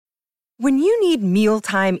When you need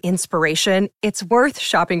mealtime inspiration, it's worth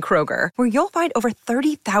shopping Kroger, where you'll find over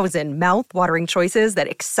 30,000 mouth-watering choices that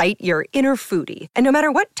excite your inner foodie. And no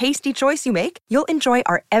matter what tasty choice you make, you'll enjoy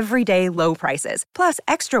our everyday low prices, plus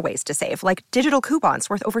extra ways to save, like digital coupons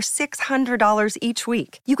worth over $600 each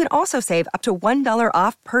week. You can also save up to $1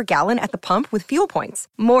 off per gallon at the pump with fuel points.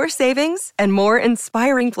 More savings and more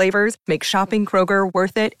inspiring flavors make shopping Kroger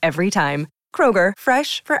worth it every time. Kroger,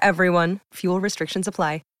 fresh for everyone. Fuel restrictions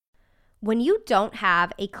apply. When you don't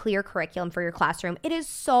have a clear curriculum for your classroom, it is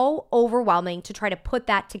so overwhelming to try to put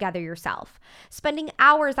that together yourself. Spending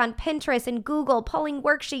hours on Pinterest and Google pulling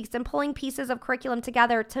worksheets and pulling pieces of curriculum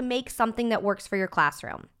together to make something that works for your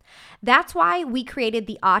classroom. That's why we created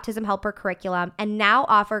the Autism Helper curriculum and now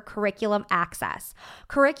offer Curriculum Access.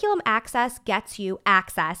 Curriculum Access gets you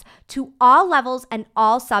access to all levels and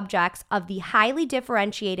all subjects of the highly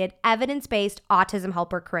differentiated, evidence-based Autism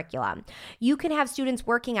Helper curriculum. You can have students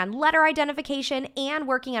working on letter identification and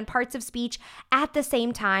working on parts of speech at the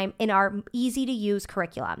same time in our easy-to-use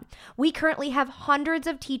curriculum. We currently have hundreds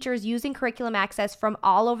of teachers using Curriculum Access from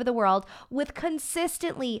all over the world with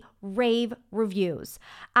consistently rave reviews.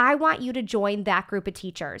 I want you to join that group of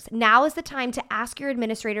teachers. Now is the time to ask your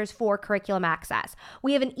administrators for Curriculum Access.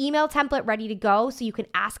 We have an email template ready to go, so you can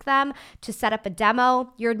ask them to set up a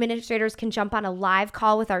demo. Your administrators can jump on a live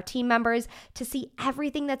call with our team members to see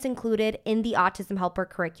everything that's included in the Autism Helper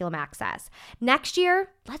Curriculum Access. Next year,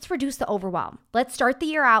 let's reduce the overwhelm. Let's start the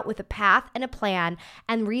year out with a path and a plan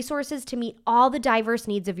and resources to meet all the diverse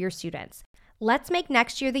needs of your students. Let's make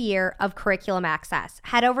next year the year of Curriculum Access.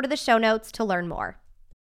 Head over to the show notes to learn more.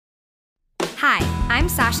 Hi, I'm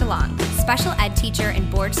Sasha Long, special ed teacher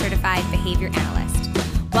and board-certified behavior analyst.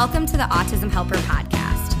 Welcome to the Autism Helper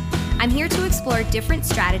podcast. I'm here to explore different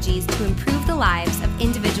strategies to improve the lives of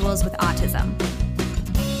individuals with autism.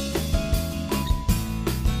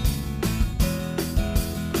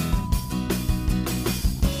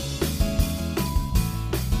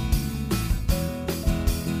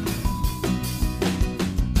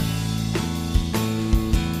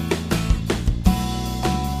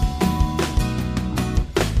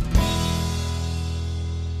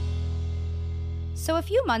 So a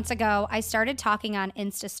few months ago, I started talking on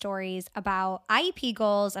Insta stories about IEP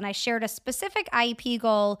goals, and I shared a specific IEP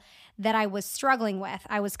goal that I was struggling with.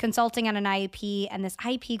 I was consulting on an IEP, and this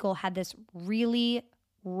IEP goal had this really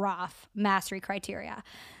rough mastery criteria.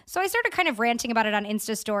 So I started kind of ranting about it on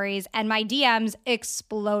Insta stories, and my DMs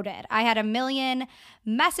exploded. I had 1 million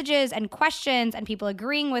messages and questions and people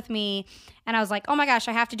agreeing with me, and I was like, oh my gosh,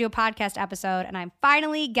 I have to do a podcast episode, and I'm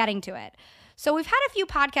finally getting to it. So we've had a few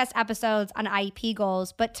podcast episodes on IEP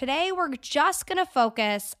goals, but today we're just going to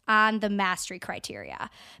focus on the mastery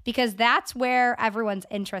criteria because that's where everyone's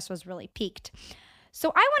interest was really piqued.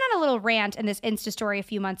 So I went on a little rant in this Insta story a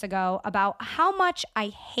few months ago about how much I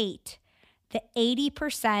hate the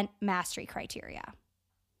 80% mastery criteria.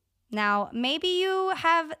 Now, maybe you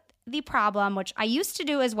have the problem, which I used to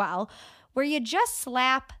do as well, where you just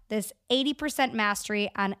slap this 80% mastery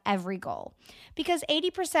on every goal because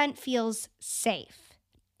 80% feels safe.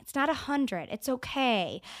 It's not 100. It's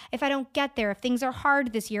okay. If I don't get there, if things are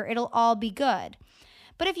hard this year, it'll all be good.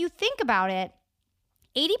 But if you think about it,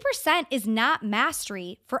 80% is not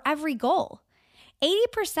mastery for every goal.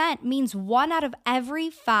 80% means 1 out of every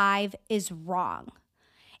 5 is wrong.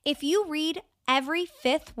 If you read every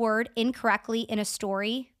 5th word incorrectly in a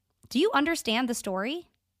story, do you understand the story?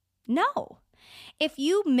 No. If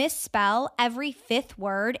you misspell every 5th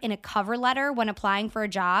word in a cover letter when applying for a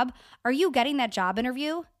job, are you getting that job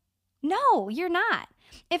interview? No, you're not.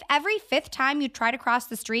 If every 5th time you try to cross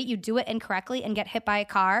the street, you do it incorrectly and get hit by a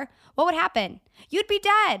car, what would happen? You'd be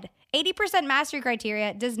dead. 80% mastery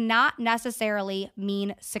criteria does not necessarily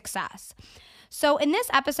mean success. So in this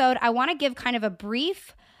episode, I want to give kind of a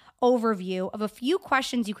brief overview of a few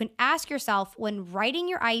questions you can ask yourself when writing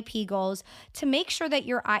your IEP goals to make sure that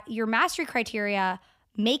your mastery criteria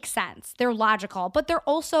make sense. They're logical, but they're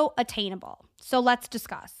also attainable. So let's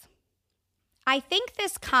discuss. I think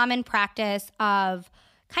this common practice of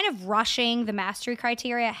kind of rushing the mastery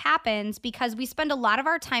criteria happens because we spend a lot of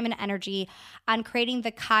our time and energy on creating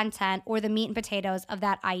the content or the meat and potatoes of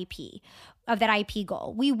that IEP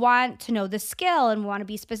goal. We want to know the skill and we want to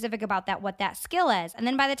be specific about that, what that skill is. And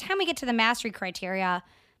then by the time we get to the mastery criteria,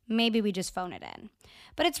 maybe we just phone it in.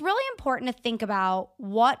 But it's really important to think about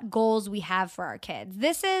what goals we have for our kids.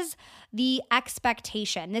 This is the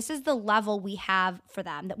expectation. This is the level we have for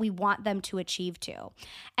them that we want them to achieve to.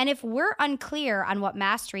 And if we're unclear on what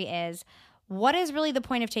mastery is, what is really the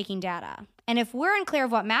point of taking data? And if we're unclear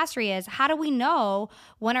of what mastery is, how do we know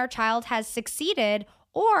when our child has succeeded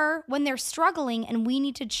or when they're struggling and we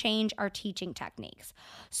need to change our teaching techniques.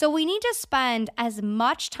 So we need to spend as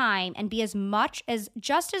much time and be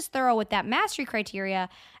just as thorough with that mastery criteria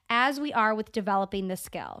as we are with developing the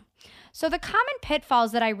skill. So the common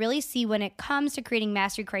pitfalls that I really see when it comes to creating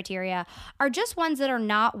mastery criteria are just ones that are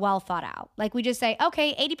not well thought out. Like we just say,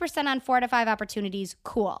 okay, 80% on 4 out of 5 opportunities,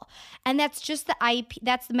 cool. And that's just the IEP,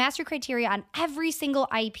 that's the mastery criteria on every single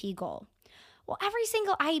IEP goal. Well, every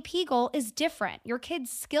single IEP goal is different. Your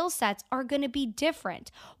kids' skill sets are going to be different.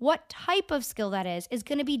 What type of skill that is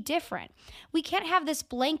going to be different. We can't have this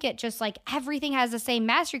blanket just like everything has the same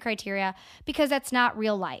mastery criteria because that's not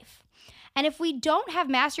real life. And if we don't have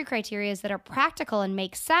mastery criteria that are practical and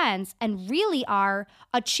make sense and really are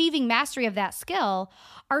achieving mastery of that skill,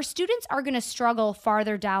 our students are going to struggle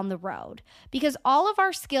farther down the road because all of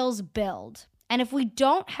our skills build. And if we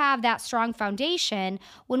don't have that strong foundation,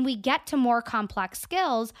 when we get to more complex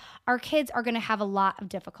skills, our kids are going to have a lot of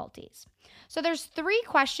difficulties. So there's 3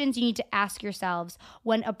 questions you need to ask yourselves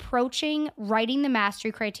when approaching writing the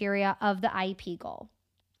mastery criteria of the IEP goal.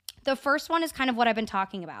 The first one is kind of what I've been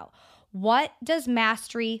talking about. What does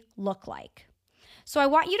mastery look like? So I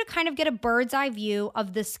want you to kind of get a bird's eye view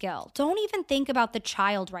of the skill. Don't even think about the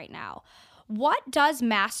child right now. What does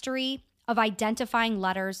mastery of identifying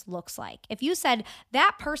letters looks like? If you said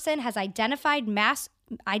that person has identifying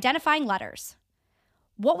letters,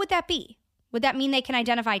 what would that be? Would that mean they can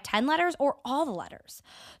identify 10 letters or all the letters?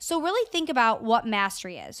 So really think about what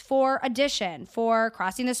mastery is for addition, for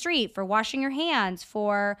crossing the street, for washing your hands,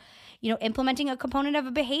 for implementing a component of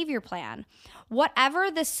a behavior plan.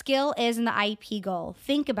 Whatever the skill is in the IEP goal,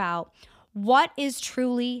 think about what is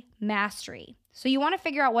truly mastery. So you want to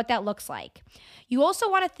figure out what that looks like. You also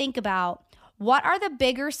want to think about what are the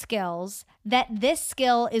bigger skills that this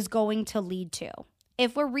skill is going to lead to.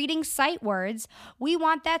 If we're reading sight words, we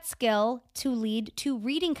want that skill to lead to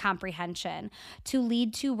reading comprehension, to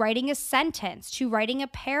lead to writing a sentence, to writing a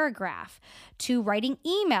paragraph, to writing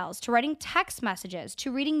emails, to writing text messages,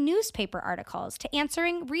 to reading newspaper articles, to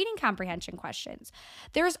answering reading comprehension questions.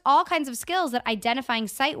 There's all kinds of skills that identifying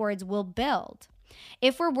sight words will build.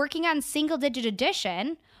 If we're working on single-digit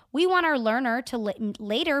addition, we want our learner to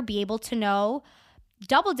later be able to know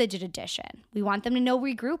double-digit addition. We want them to know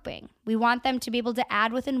regrouping. We want them to be able to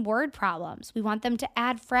add within word problems. We want them to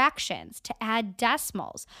add fractions, to add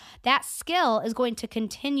decimals. That skill is going to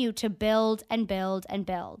continue to build and build and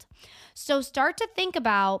build. So start to think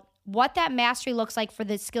about what that mastery looks like for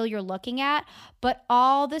the skill you're looking at, but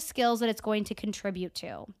all the skills that it's going to contribute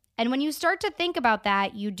to. And when you start to think about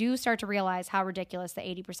that, you do start to realize how ridiculous the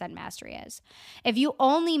 80% mastery is. If you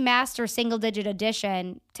only master single-digit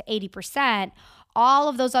addition to 80%, all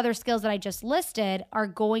of those other skills that I just listed are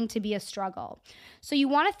going to be a struggle. So you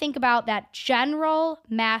want to think about that general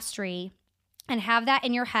mastery and have that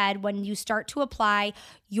in your head when you start to apply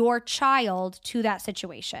your child to that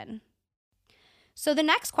situation. So the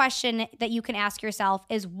next question that you can ask yourself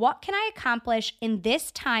is, what can I accomplish in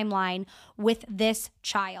this timeline with this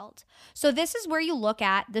child? So this is where you look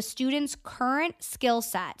at the student's current skill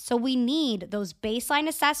set. So we need those baseline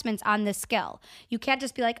assessments on this skill. You can't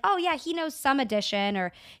just be like, oh yeah, he knows some addition,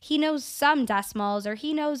 or he knows some decimals, or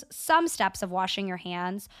he knows some steps of washing your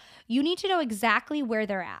hands. You need to know exactly where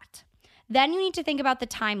they're at. Then you need to think about the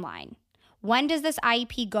timeline. When does this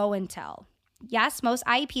IEP go until? Yes, most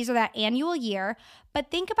IEPs are that annual year,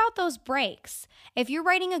 but think about those breaks. If you're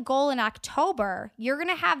writing a goal in October, you're going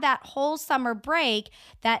to have that whole summer break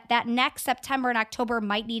that next September and October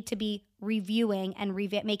might need to be reviewing and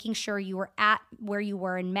making sure you were at where you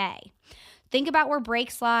were in May. Think about where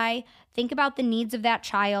breaks lie, think about the needs of that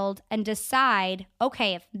child, and decide,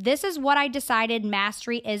 okay, if this is what I decided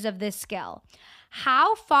mastery is of this skill,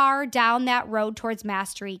 how far down that road towards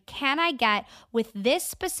mastery can I get with this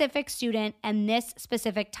specific student and this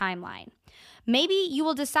specific timeline? Maybe you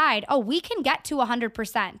will decide, oh, we can get to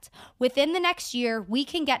 100%. Within the next year, we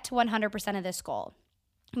can get to 100% of this goal.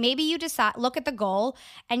 Maybe you decide, look at the goal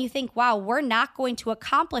and you think, wow, we're not going to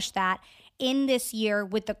accomplish that in this year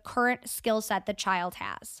with the current skill set the child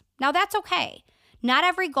has. Now that's okay. Not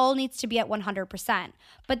every goal needs to be at 100%,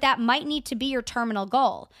 but that might need to be your terminal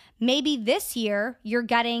goal. Maybe this year you're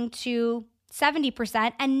getting to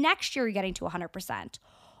 70% and next year you're getting to 100%.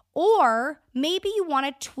 Or maybe you want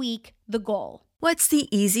to tweak the goal. What's the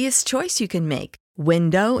easiest choice you can make?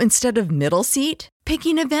 Window instead of middle seat?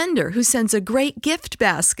 Picking a vendor who sends a great gift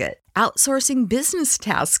basket? Outsourcing business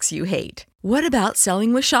tasks you hate? What about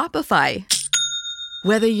selling with Shopify?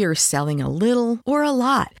 Whether you're selling a little or a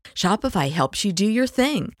lot, Shopify helps you do your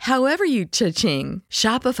thing, however you cha-ching.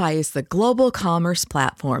 Shopify is the global commerce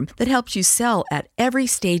platform that helps you sell at every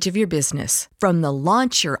stage of your business. From the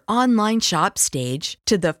launch your online shop stage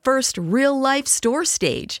to the first real-life store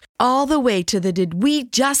stage, all the way to the did we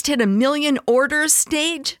just hit a million orders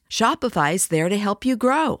stage. Shopify's there to help you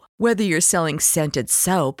grow. Whether you're selling scented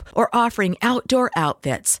soap or offering outdoor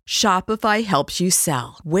outfits, Shopify helps you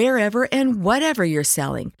sell. Wherever and whatever you're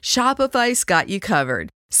selling, Shopify's got you covered.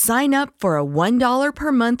 Sign up for a $1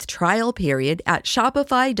 per month trial period at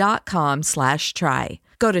shopify.com/try.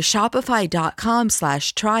 Go to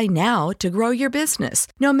shopify.com/try now to grow your business,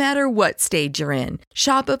 no matter what stage you're in.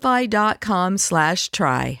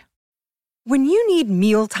 Shopify.com/try. When you need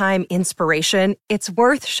mealtime inspiration, it's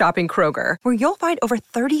worth shopping Kroger, where you'll find over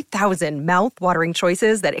 30,000 mouth-watering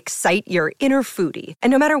choices that excite your inner foodie. And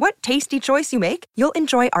no matter what tasty choice you make, you'll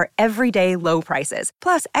enjoy our everyday low prices,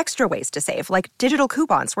 plus extra ways to save, like digital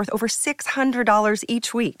coupons worth over $600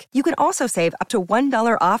 each week. You can also save up to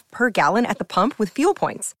 $1 off per gallon at the pump with fuel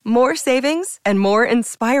points. More savings and more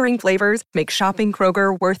inspiring flavors make shopping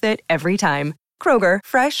Kroger worth it every time. Kroger,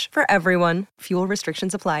 fresh for everyone. Fuel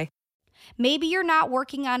restrictions apply. Maybe you're not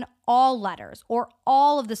working on all letters or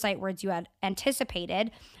all of the sight words you had anticipated.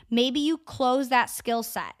 Maybe you close that skill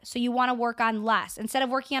set, so you want to work on less. Instead of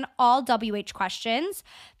working on all WH questions,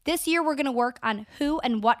 this year we're going to work on who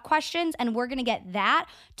and what questions, and we're going to get that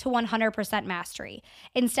to 100% mastery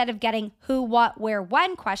instead of getting who, what, where,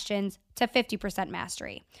 when questions to 50%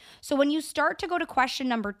 mastery. So when you start to go to question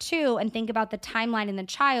number 2 and think about the timeline in the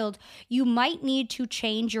child, you might need to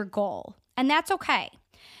change your goal, and that's okay.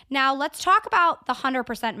 Now, let's talk about the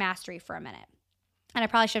 100% mastery for a minute. And I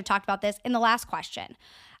probably should have talked about this in the last question.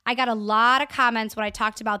 I got a lot of comments when I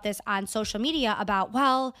talked about this on social media about,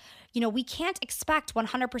 well, we can't expect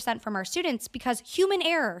 100% from our students because human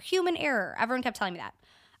error. Everyone kept telling me that.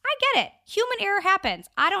 I get it. Human error happens.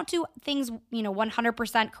 I don't do things,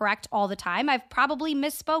 100% correct all the time. I've probably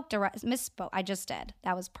misspoke. I just did.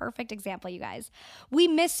 That was a perfect example, you guys. We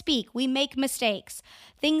misspeak. We make mistakes.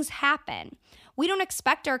 Things happen. We don't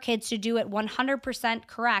expect our kids to do it 100%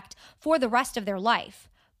 correct for the rest of their life.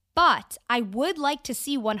 But I would like to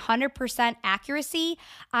see 100% accuracy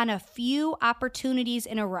on a few opportunities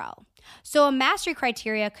in a row. So a mastery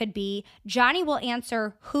criteria could be Johnny will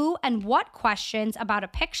answer who and what questions about a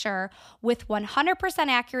picture with 100%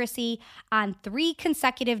 accuracy on 3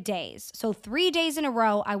 consecutive days. So 3 days in a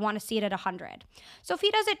row, I want to see it at 100. So if he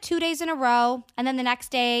does it 2 days in a row and then the next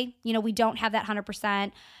day, we don't have that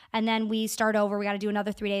 100%, and then we start over, we got to do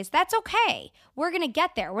another 3 days. That's okay. We're going to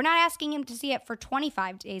get there. We're not asking him to see it for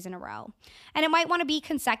 25 days in a row. And it might want to be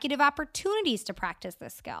consecutive opportunities to practice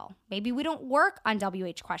this skill. Maybe we don't work on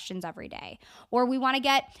WH questions every day, or we want to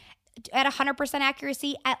get at 100%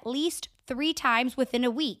 accuracy at least 3 times within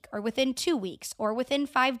a week or within 2 weeks or within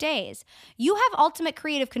 5 days. You have ultimate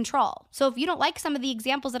creative control. So if you don't like some of the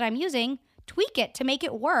examples that I'm using, tweak it to make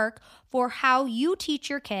it work for how you teach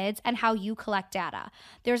your kids and how you collect data.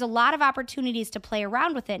 There's a lot of opportunities to play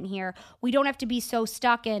around with it in here. We don't have to be so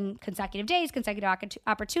stuck in consecutive days, consecutive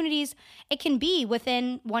opportunities. It can be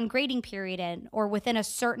within one grading period or within a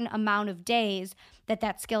certain amount of days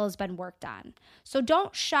that skill has been worked on. So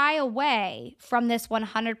don't shy away from this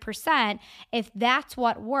 100% if that's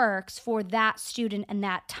what works for that student and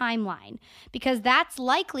that timeline, because that's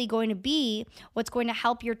likely going to be what's going to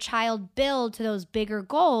help your child build to those bigger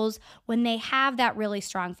goals when they have that really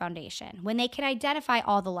strong foundation, when they can identify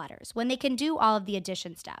all the letters, when they can do all of the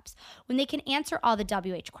addition steps, when they can answer all the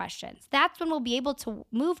WH questions. That's when we'll be able to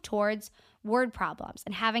move towards word problems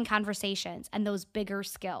and having conversations and those bigger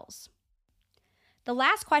skills. The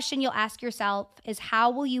last question you'll ask yourself is,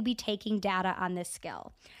 how will you be taking data on this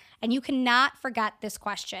skill? And you cannot forget this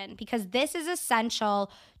question because this is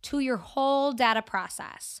essential to your whole data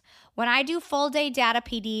process. When I do full day data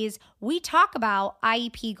PDs, we talk about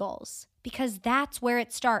IEP goals because that's where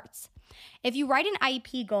it starts. If you write an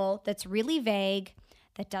IEP goal that's really vague,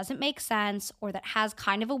 that doesn't make sense, or that has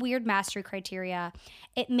kind of a weird mastery criteria,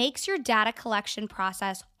 it makes your data collection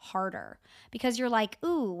process harder because you're like,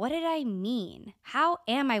 ooh, what did I mean? How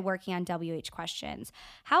am I working on WH questions?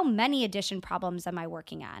 How many addition problems am I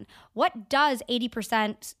working on? What does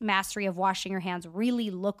 80% mastery of washing your hands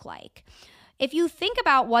really look like? If you think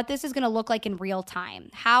about what this is going to look like in real time,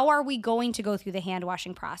 how are we going to go through the hand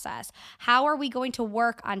washing process? How are we going to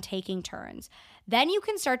work on taking turns? Then you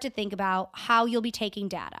can start to think about how you'll be taking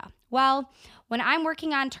data. Well, when I'm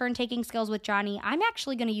working on turn taking skills with Johnny, I'm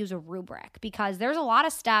actually going to use a rubric because there's a lot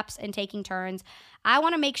of steps in taking turns. I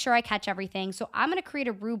want to make sure I catch everything. So I'm going to create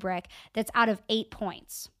a rubric that's out of 8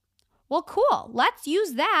 points. Well, cool. Let's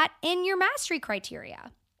use that in your mastery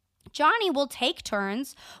criteria. Johnny will take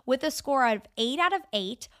turns with a score of 8 out of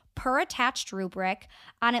 8 per attached rubric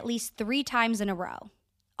on at least 3 times in a row.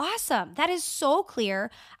 Awesome. That is so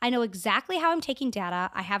clear. I know exactly how I'm taking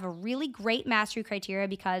data. I have a really great mastery criteria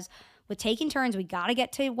because with taking turns, we got to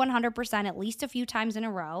get to 100% at least a few times in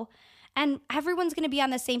a row. And everyone's going to be on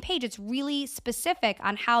the same page. It's really specific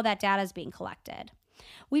on how that data is being collected.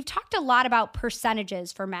 We've talked a lot about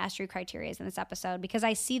percentages for mastery criteria in this episode because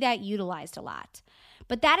I see that utilized a lot.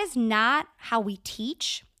 But that is not how we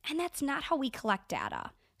teach, and that's not how we collect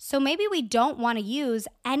data. So maybe we don't want to use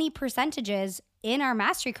any percentages in our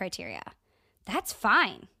mastery criteria. That's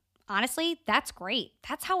fine. Honestly, that's great.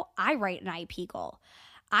 That's how I write an IEP goal.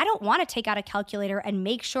 I don't want to take out a calculator and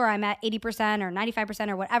make sure I'm at 80% or 95%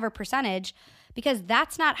 or whatever percentage, because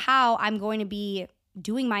that's not how I'm going to be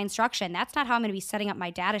doing my instruction. That's not how I'm going to be setting up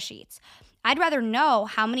my data sheets. I'd rather know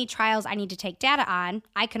how many trials I need to take data on.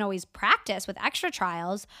 I can always practice with extra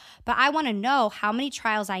trials, but I want to know how many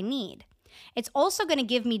trials I need. It's also going to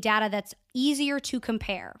give me data that's easier to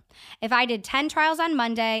compare. If I did 10 trials on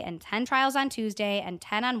Monday and 10 trials on Tuesday and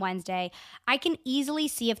 10 on Wednesday, I can easily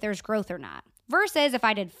see if there's growth or not. Versus if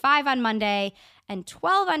I did 5 on Monday and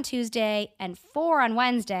 12 on Tuesday and 4 on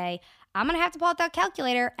Wednesday, I'm going to have to pull out that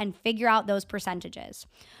calculator and figure out those percentages.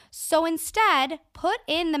 So instead, put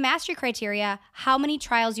in the mastery criteria how many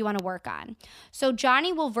trials you want to work on. So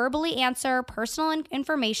Johnny will verbally answer personal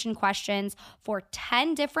information questions for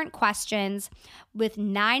 10 different questions with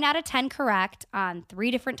 9 out of 10 correct on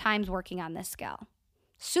 3 different times working on this skill.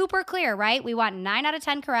 Super clear, right? We want 9 out of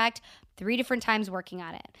 10 correct, 3 different times working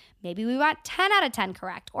on it. Maybe we want 10 out of 10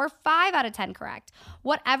 correct or 5 out of 10 correct.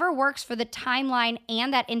 Whatever works for the timeline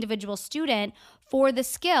and that individual student for the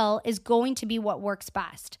skill is going to be what works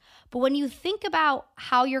best. But when you think about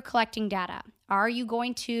how you're collecting data, are you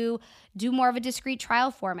going to do more of a discrete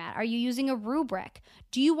trial format? Are you using a rubric?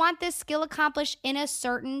 Do you want this skill accomplished in a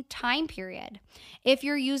certain time period? If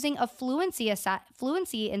you're using a fluency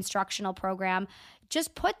instructional program,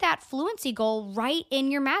 just put that fluency goal right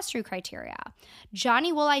in your mastery criteria.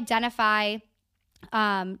 Johnny will identify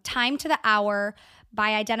time to the hour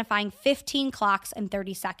by identifying 15 clocks and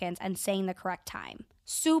 30 seconds and saying the correct time.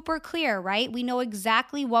 Super clear, right? We know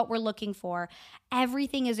exactly what we're looking for.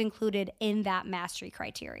 Everything is included in that mastery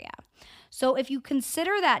criteria. So if you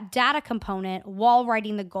consider that data component while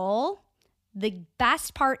writing the goal, the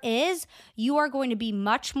best part is you are going to be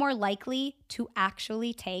much more likely to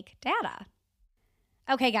actually take data.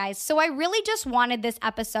 Okay, guys, so I really just wanted this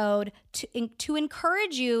episode to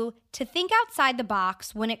encourage you to think outside the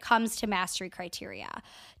box when it comes to mastery criteria,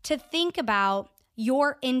 to think about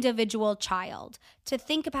your individual child, to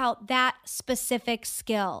think about that specific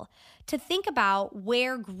skill, to think about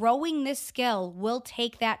where growing this skill will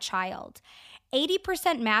take that child.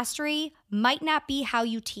 80% mastery might not be how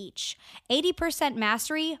you teach. 80%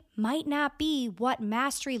 mastery might not be what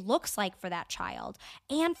mastery looks like for that child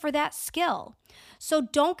and for that skill. So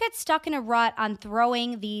don't get stuck in a rut on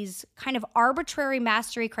throwing these kind of arbitrary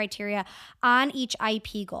mastery criteria on each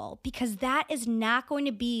IEP goal, because that is not going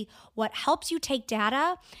to be what helps you take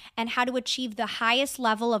data and how to achieve the highest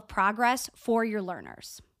level of progress for your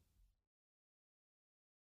learners.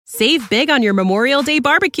 Save big on your Memorial Day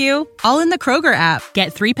barbecue, all in the Kroger app.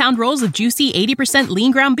 Get 3-pound rolls of juicy 80%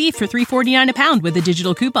 lean ground beef for $3.49 a pound with a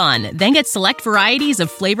digital coupon. Then get select varieties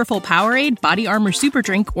of flavorful Powerade, Body Armor Super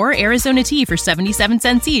Drink, or Arizona tea for 77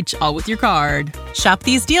 cents each, all with your card. Shop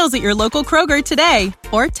these deals at your local Kroger today,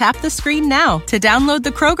 or tap the screen now to download the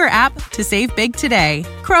Kroger app to save big today.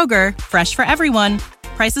 Kroger, fresh for everyone.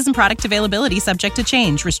 Prices and product availability subject to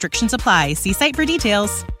change. Restrictions apply. See site for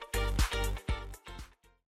details.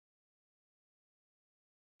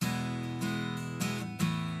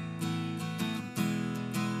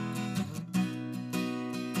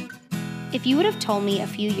 If you would have told me a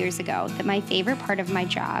few years ago that my favorite part of my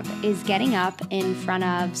job is getting up in front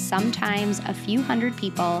of sometimes a few hundred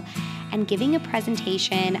people and giving a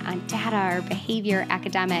presentation on data or behavior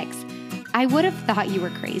academics, I would have thought you were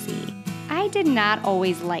crazy. I did not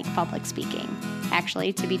always like public speaking.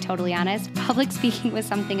 Actually, to be totally honest, public speaking was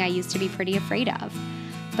something I used to be pretty afraid of.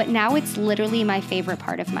 But now it's literally my favorite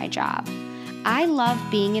part of my job. I love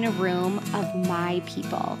being in a room of my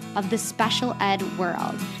people, of the special ed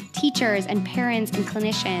world, teachers and parents and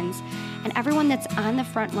clinicians, and everyone that's on the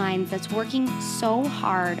front lines that's working so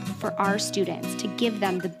hard for our students to give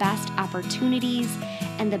them the best opportunities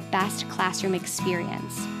and the best classroom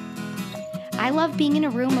experience. I love being in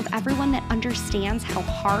a room of everyone that understands how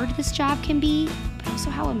hard this job can be, but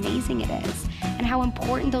also how amazing it is, and how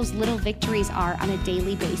important those little victories are on a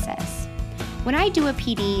daily basis. When I do a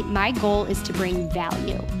PD, my goal is to bring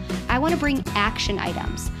value. I want to bring action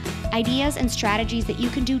items, ideas and strategies that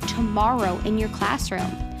you can do tomorrow in your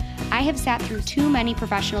classroom. I have sat through too many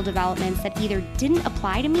professional developments that either didn't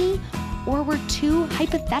apply to me or were too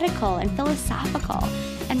hypothetical and philosophical.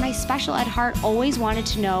 And my special ed heart always wanted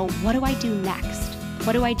to know, what do I do next?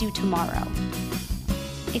 What do I do tomorrow?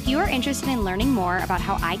 If you are interested in learning more about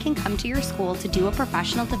how I can come to your school to do a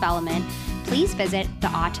professional development, please visit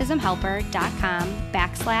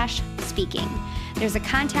theautismhelper.com/speaking. There's a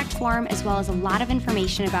contact form as well as a lot of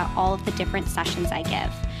information about all of the different sessions I give.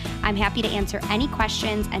 I'm happy to answer any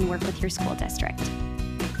questions and work with your school district.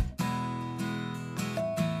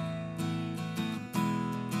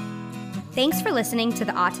 Thanks for listening to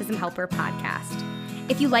the Autism Helper podcast.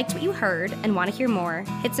 If you liked what you heard and want to hear more,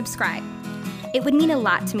 hit subscribe. It would mean a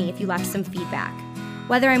lot to me if you left some feedback.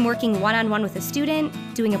 Whether I'm working one-on-one with a student,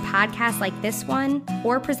 doing a podcast like this one,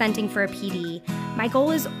 or presenting for a PD, my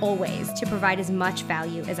goal is always to provide as much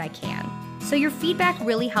value as I can. So your feedback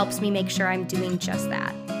really helps me make sure I'm doing just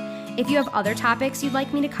that. If you have other topics you'd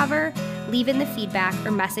like me to cover, leave in the feedback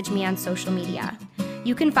or message me on social media.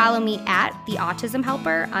 You can follow me at The Autism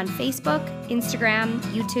Helper on Facebook, Instagram,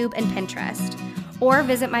 YouTube, and Pinterest, or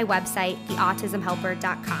visit my website,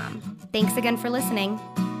 theautismhelper.com. Thanks again for listening.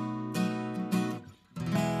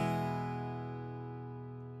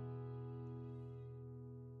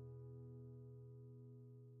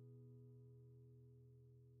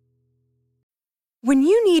 When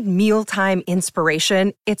you need mealtime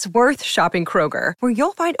inspiration, it's worth shopping Kroger, where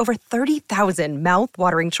you'll find over 30,000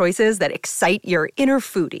 mouth-watering choices that excite your inner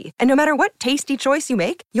foodie. And no matter what tasty choice you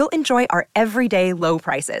make, you'll enjoy our everyday low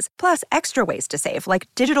prices, plus extra ways to save, like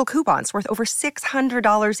digital coupons worth over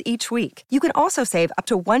 $600 each week. You can also save up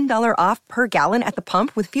to $1 off per gallon at the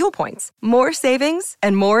pump with fuel points. More savings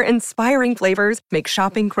and more inspiring flavors make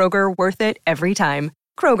shopping Kroger worth it every time.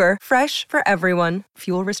 Kroger, fresh for everyone.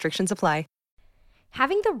 Fuel restrictions apply.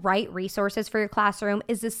 Having the right resources for your classroom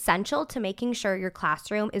is essential to making sure your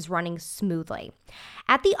classroom is running smoothly.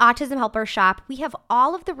 At the Autism Helper Shop, we have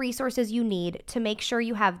all of the resources you need to make sure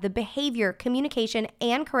you have the behavior, communication,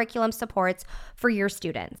 and curriculum supports for your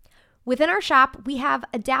students. Within our shop, we have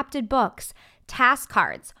adapted books, task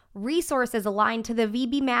cards, resources aligned to the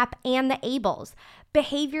VB map and the ABLES,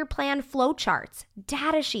 behavior plan flowcharts,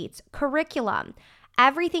 data sheets, curriculum.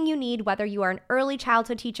 Everything you need, whether you are an early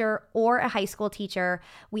childhood teacher or a high school teacher,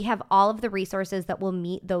 we have all of the resources that will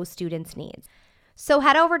meet those students' needs. So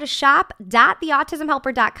head over to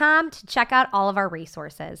shop.theautismhelper.com to check out all of our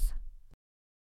resources.